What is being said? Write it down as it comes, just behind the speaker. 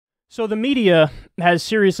So the media has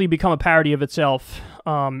seriously become a parody of itself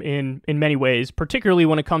in many ways, particularly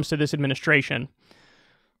when it comes to this administration.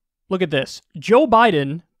 Look at this. Joe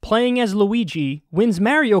Biden, playing as Luigi, wins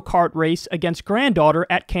Mario Kart race against granddaughter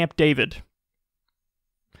at Camp David.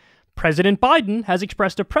 President Biden has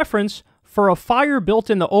expressed a preference for a fire built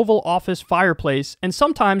in the Oval Office fireplace and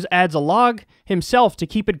sometimes adds a log himself to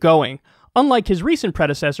keep it going. Unlike his recent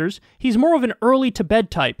predecessors, he's more of an early-to-bed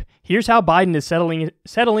type. Here's how Biden is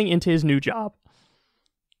settling into his new job.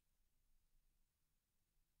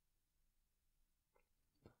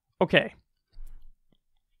 Okay.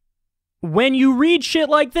 When you read shit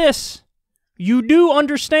like this, you do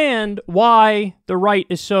understand why the right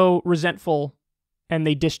is so resentful and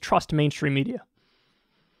they distrust mainstream media.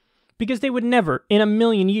 Because they would never, in a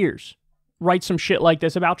million years, write some shit like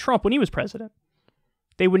this about Trump when he was president.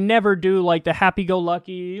 They would never do like the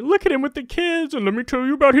happy-go-lucky, look at him with the kids and let me tell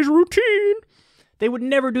you about his routine. They would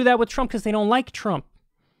never do that with Trump because they don't like Trump.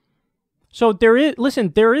 So there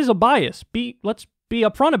is a bias. Let's be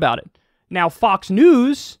upfront about it. Now, Fox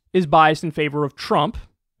News is biased in favor of Trump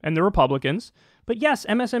and the Republicans. But yes,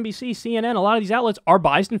 MSNBC, CNN, a lot of these outlets are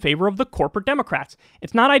biased in favor of the corporate Democrats.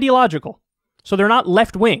 It's not ideological. So they're not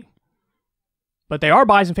left-wing. But they are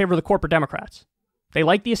biased in favor of the corporate Democrats. They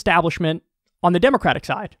like the establishment on the Democratic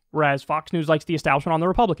side, whereas Fox News likes the establishment on the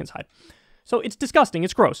Republican side. So it's disgusting.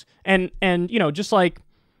 It's gross. And you know, just like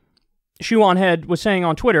Shoe on Head was saying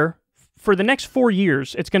on Twitter, for the next 4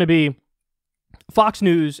 years, it's going to be Fox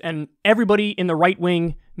News and everybody in the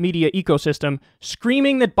right-wing media ecosystem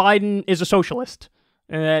screaming that Biden is a socialist,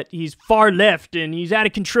 and that he's far left and he's out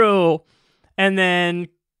of control. And then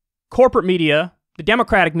corporate media, the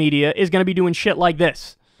Democratic media, is going to be doing shit like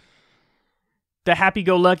this. The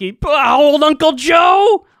happy-go-lucky, old Uncle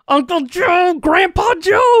Joe, Grandpa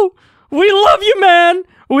Joe, we love you, man.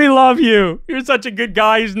 We love you. You're such a good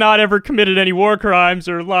guy who's not ever committed any war crimes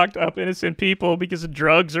or locked up innocent people because of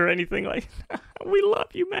drugs or anything like that. We love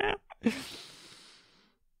you, man.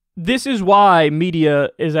 This is why media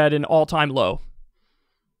is at an all-time low.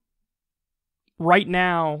 Right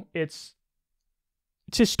now, it's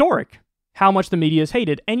historic how much the media is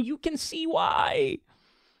hated, and you can see why.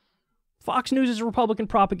 Fox News is Republican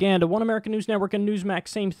propaganda. One American News Network and Newsmax,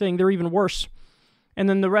 same thing. They're even worse. And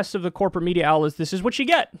then the rest of the corporate media outlets, this is what you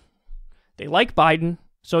get. They like Biden,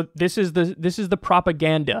 so this is the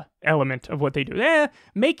propaganda element of what they do.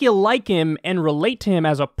 Make you like him and relate to him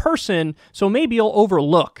as a person, so maybe you'll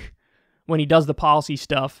overlook when he does the policy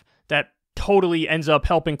stuff that totally ends up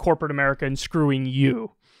helping corporate America and screwing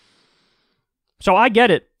you. So I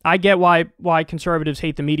get it. I get why conservatives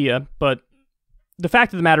hate the media, but the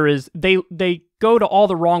fact of the matter is they go to all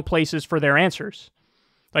the wrong places for their answers.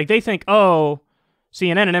 Like, they think, oh,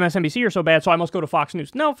 CNN and MSNBC are so bad, so I must go to Fox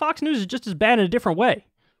News. No, Fox News is just as bad in a different way.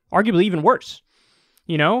 Arguably even worse.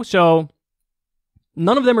 You know? So,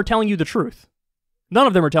 none of them are telling you the truth. None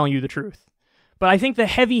of them are telling you the truth. But I think the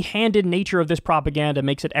heavy-handed nature of this propaganda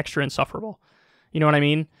makes it extra insufferable. You know what I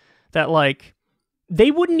mean? That, like,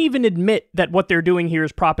 they wouldn't even admit that what they're doing here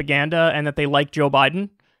is propaganda and that they like Joe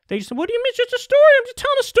Biden. They just said, what do you mean? It's just a story. I'm just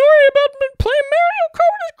telling a story about playing Mario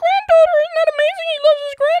Kart with his granddaughter. Isn't that amazing? He loves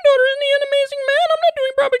his granddaughter. Isn't he an amazing man? I'm not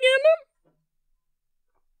doing propaganda.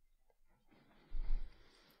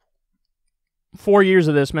 4 years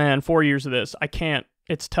of this, man. 4 years of this. I can't.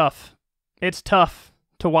 It's tough. It's tough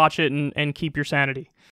to watch it and keep your sanity.